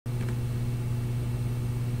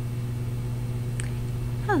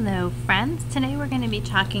Hello friends, today we're going to be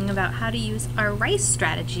talking about how to use our RICE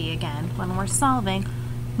strategy again when we're solving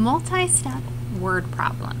multi-step word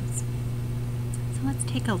problems. So let's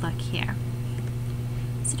take a look here.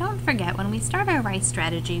 So don't forget, when we start our RICE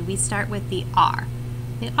strategy, we start with the R.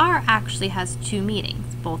 The R actually has two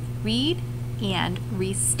meanings, both read and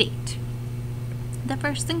restate. The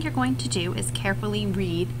first thing you're going to do is carefully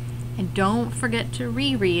read, and don't forget to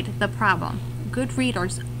reread the problem. Good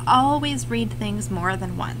readers always read things more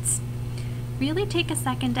than once. Really take a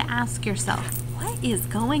second to ask yourself, what is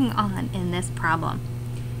going on in this problem?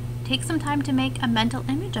 Take some time to make a mental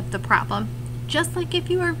image of the problem, just like if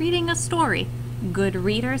you were reading a story. Good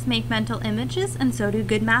readers make mental images, and so do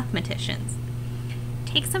good mathematicians.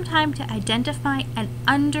 Take some time to identify and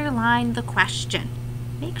underline the question.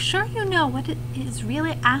 Make sure you know what it is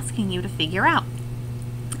really asking you to figure out.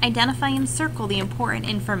 Identify and circle the important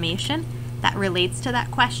information that relates to that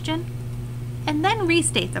question, and then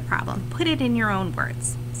restate the problem. Put it in your own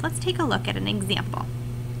words. So let's take a look at an example.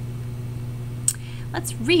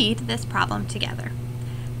 Let's read this problem together.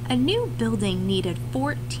 A new building needed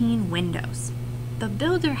 14 windows. The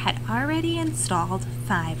builder had already installed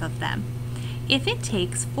 5 of them. If it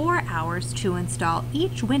takes 4 hours to install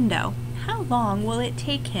each window, how long will it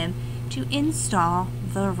take him to install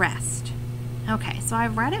the rest? Okay, so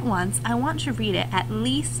I've read it once. I want to read it at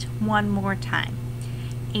least one more time.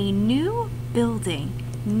 A new building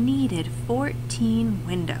needed 14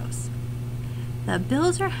 windows. The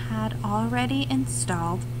builder had already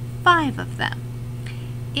installed 5 of them.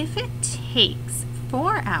 If it takes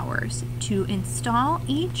 4 hours to install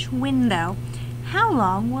each window, how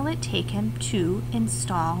long will it take him to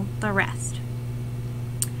install the rest?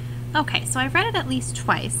 Okay, so I've read it at least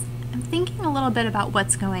twice. I'm thinking a little bit about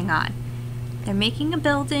what's going on. They're making a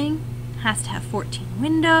building, has to have 14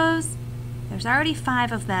 windows, there's already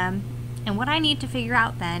 5 of them, and what I need to figure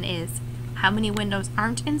out then is how many windows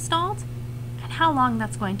aren't installed and how long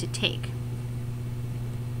that's going to take.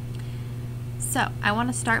 So I want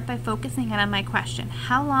to start by focusing in on my question.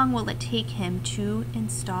 How long will it take him to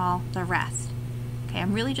install the rest? Okay,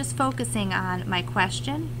 I'm really just focusing on my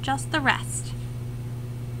question, just the rest.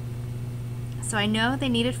 So I know they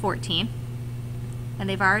needed 14. And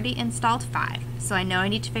they've already installed 5, so I know I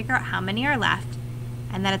need to figure out how many are left,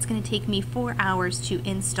 and that it's going to take me 4 hours to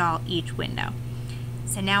install each window.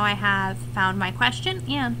 So now I have found my question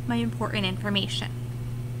and my important information.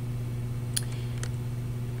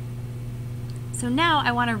 So now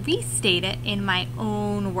I want to restate it in my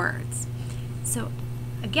own words. So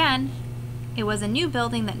again, it was a new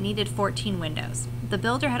building that needed 14 windows. The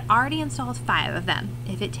builder had already installed 5 of them.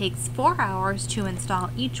 If it takes 4 hours to install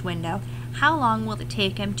each window, how long will it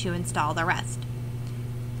take him to install the rest?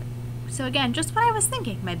 So again, just what I was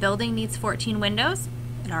thinking. My building needs 14 windows.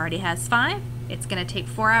 It already has 5. It's going to take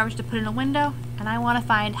 4 hours to put in a window, and I want to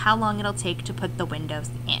find how long it'll take to put the windows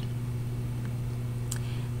in.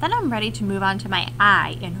 Then I'm ready to move on to my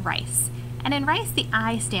I in RICE. And in RICE, the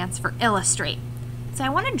I stands for illustrate. So I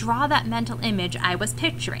want to draw that mental image I was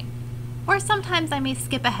picturing. Or sometimes I may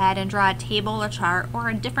skip ahead and draw a table or chart or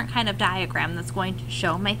a different kind of diagram that's going to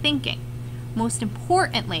show my thinking. Most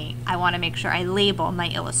importantly, I want to make sure I label my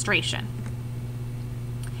illustration.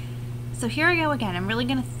 So here I go again. I'm really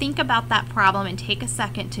going to think about that problem and take a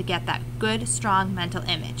second to get that good, strong mental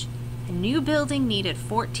image. A new building needed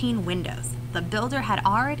 14 windows. The builder had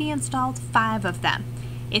already installed 5 of them.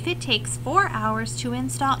 If it takes 4 hours to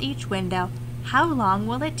install each window, how long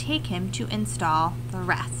will it take him to install the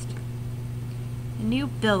rest? A new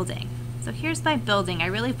building. So here's my building. I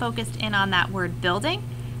really focused in on that word building,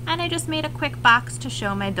 and I just made a quick box to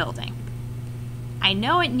show my building. I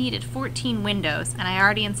know it needed 14 windows, and I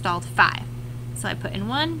already installed 5. So I put in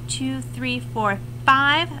 1, 2, 3, 4,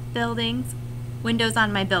 5 windows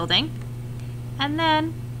on my building, and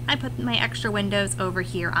then I put my extra windows over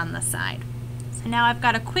here on the side. So now I've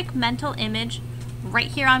got a quick mental image right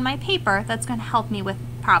here on my paper that's going to help me with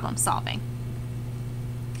problem solving.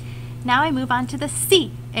 Now I move on to the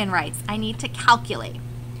C in RICE. I need to calculate.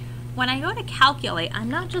 When I go to calculate, I'm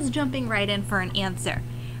not just jumping right in for an answer.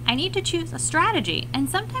 I need to choose a strategy, and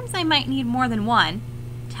sometimes I might need more than one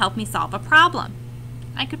to help me solve a problem.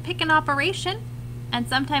 I could pick an operation, and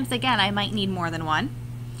sometimes again I might need more than one.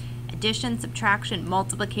 Addition, subtraction,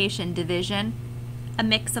 multiplication, division, a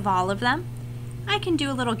mix of all of them. I can do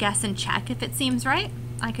a little guess and check if it seems right.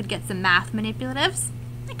 I could get some math manipulatives.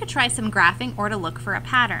 I could try some graphing or to look for a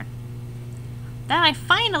pattern. Then I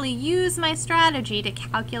finally use my strategy to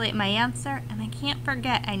calculate my answer, and I can't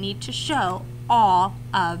forget I need to show all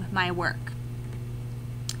of my work.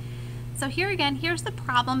 So here again, here's the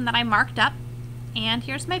problem that I marked up, and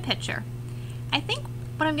here's my picture. I think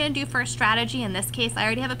what I'm going to do for a strategy. In this case, I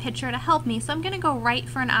already have a picture to help me, so I'm going to go right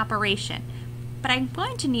for an operation. But I'm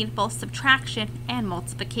going to need both subtraction and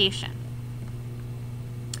multiplication.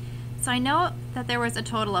 So I know that there was a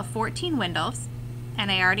total of 14 windows,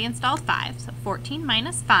 and I already installed 5, so 14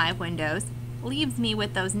 minus 5 windows leaves me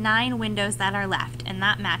with those 9 windows that are left, and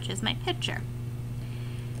that matches my picture.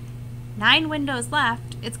 9 windows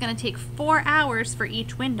left, it's going to take 4 hours for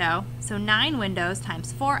each window, so 9 windows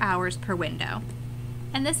times 4 hours per window.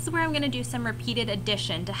 And this is where I'm going to do some repeated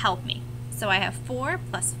addition to help me. So I have 4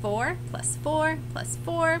 plus 4 plus 4 plus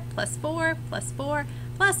 4 plus 4 plus 4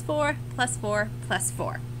 plus 4 plus 4 plus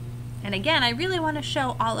 4. And again, I really want to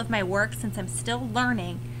show all of my work since I'm still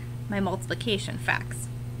learning my multiplication facts.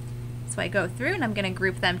 So I go through and I'm going to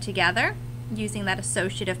group them together using that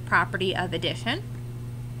associative property of addition.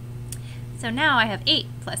 So now I have 8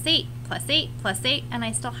 plus 8 plus 8 plus 8, and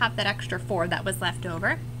I still have that extra 4 that was left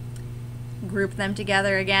over. Group them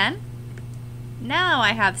together again. Now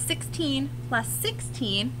I have 16 plus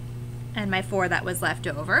 16 and my 4 that was left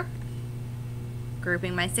over.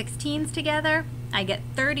 Grouping my 16s together, I get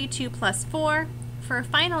 32 plus 4 for a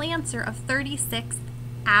final answer of 36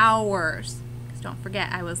 hours. Because don't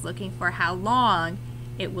forget, I was looking for how long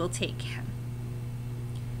it will take him.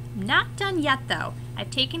 Not done yet though. I've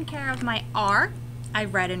taken care of my R,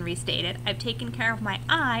 I've read and restated. I've taken care of my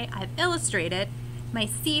I, I've illustrated. My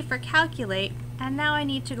C for calculate, and now I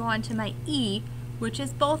need to go on to my E, which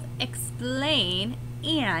is both explain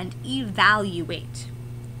and evaluate.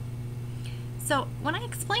 So when I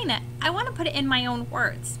explain it, I want to put it in my own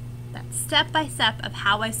words. That's step by step of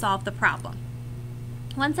how I solve the problem.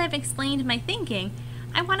 Once I've explained my thinking,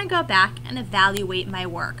 I want to go back and evaluate my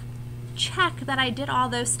work. Check that I did all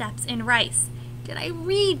those steps in RICE. Did I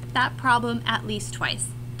read that problem at least twice?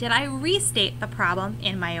 Did I restate the problem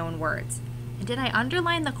in my own words? And did I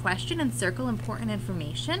underline the question and circle important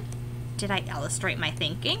information? Did I illustrate my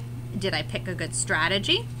thinking? Did I pick a good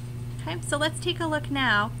strategy? Okay, so let's take a look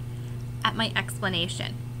now at my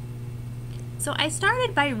explanation. So I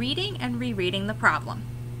started by reading and rereading the problem,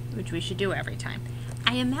 which we should do every time.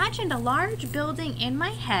 I imagined a large building in my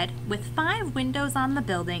head with 5 windows on the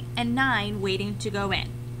building and 9 waiting to go in.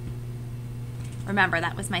 Remember,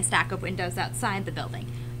 that was my stack of windows outside the building.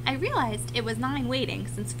 I realized it was 9 waiting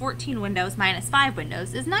since 14 windows minus 5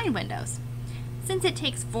 windows is 9 windows. Since it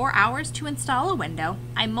takes 4 hours to install a window,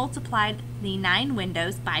 I multiplied the 9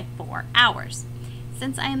 windows by 4 hours.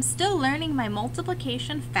 Since I am still learning my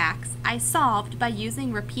multiplication facts, I solved by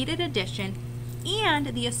using repeated addition and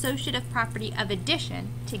the associative property of addition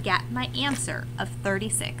to get my answer of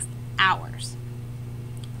 36 hours.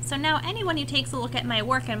 So now anyone who takes a look at my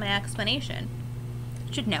work and my explanation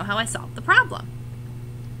should know how I solved the problem.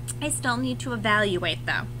 I still need to evaluate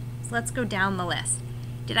though, so let's go down the list.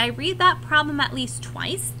 Did I read that problem at least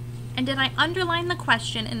twice? And did I underline the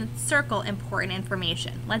question and circle important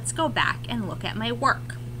information? Let's go back and look at my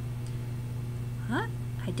work.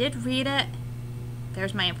 I did read it.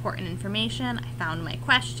 There's my important information. I found my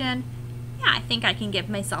question. Yeah, I think I can give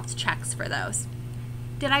myself checks for those.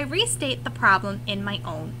 Did I restate the problem in my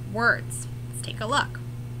own words? Let's take a look.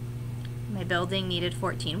 My building needed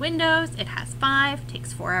 14 windows. It has 5.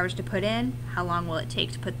 Takes 4 hours to put in. How long will it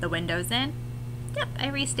take to put the windows in? Yep, I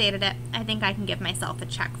restated it. I think I can give myself a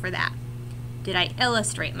check for that. Did I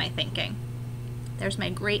illustrate my thinking? There's my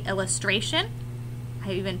great illustration.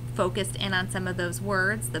 I even focused in on some of those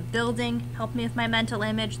words. The building helped me with my mental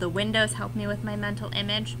image. The windows helped me with my mental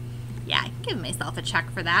image. Yeah, I can give myself a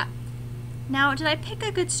check for that. Now, did I pick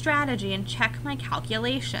a good strategy and check my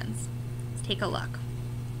calculations? Let's take a look.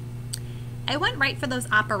 I went right for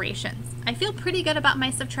those operations. I feel pretty good about my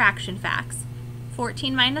subtraction facts.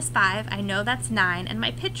 14 minus 5, I know that's 9, and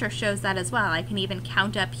my picture shows that as well. I can even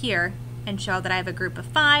count up here and show that I have a group of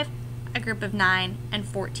 5, a group of 9, and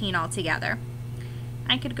 14 all together.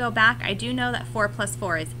 I could go back. I do know that 4 plus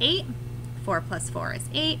 4 is 8, 4 plus 4 is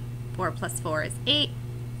 8, 4 plus 4 is 8,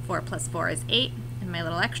 4 plus 4 is 8, and my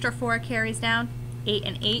little extra 4 carries down. 8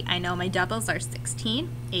 and 8, I know my doubles are 16.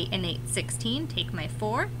 8 and 8, 16. Take my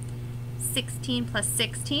 4. 16 plus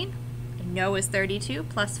 16, I know is 32,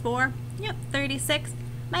 plus 4, yep, 36.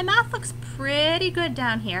 My math looks pretty good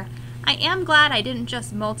down here. I am glad I didn't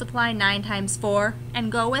just multiply 9 times 4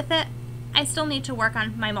 and go with it. I still need to work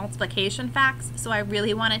on my multiplication facts, so I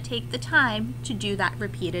really want to take the time to do that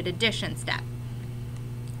repeated addition step.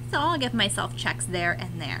 So I'll give myself checks there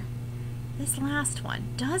and there. This last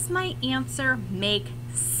one, does my answer make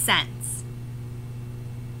sense?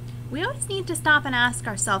 We always need to stop and ask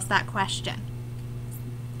ourselves that question.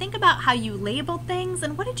 Think about how you labeled things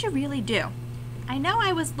and what did you really do? I know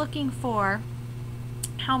I was looking for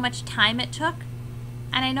how much time it took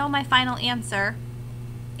And I know my final answer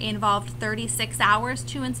involved 36 hours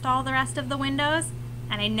to install the rest of the windows,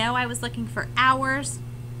 and I know I was looking for hours.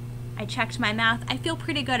 I checked my math. I feel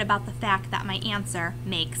pretty good about the fact that my answer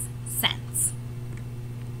makes sense.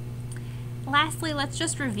 Lastly, let's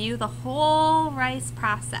just review the whole RICE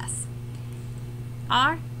process.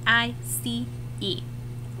 R-I-C-E.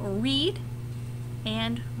 Read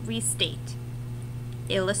and restate.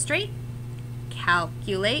 Illustrate,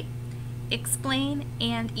 calculate, explain,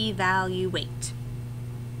 and evaluate.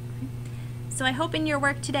 So I hope in your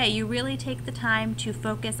work today you really take the time to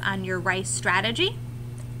focus on your RICE strategy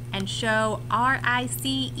and show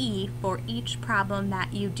RICE for each problem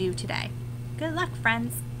that you do today. Good luck,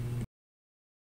 friends.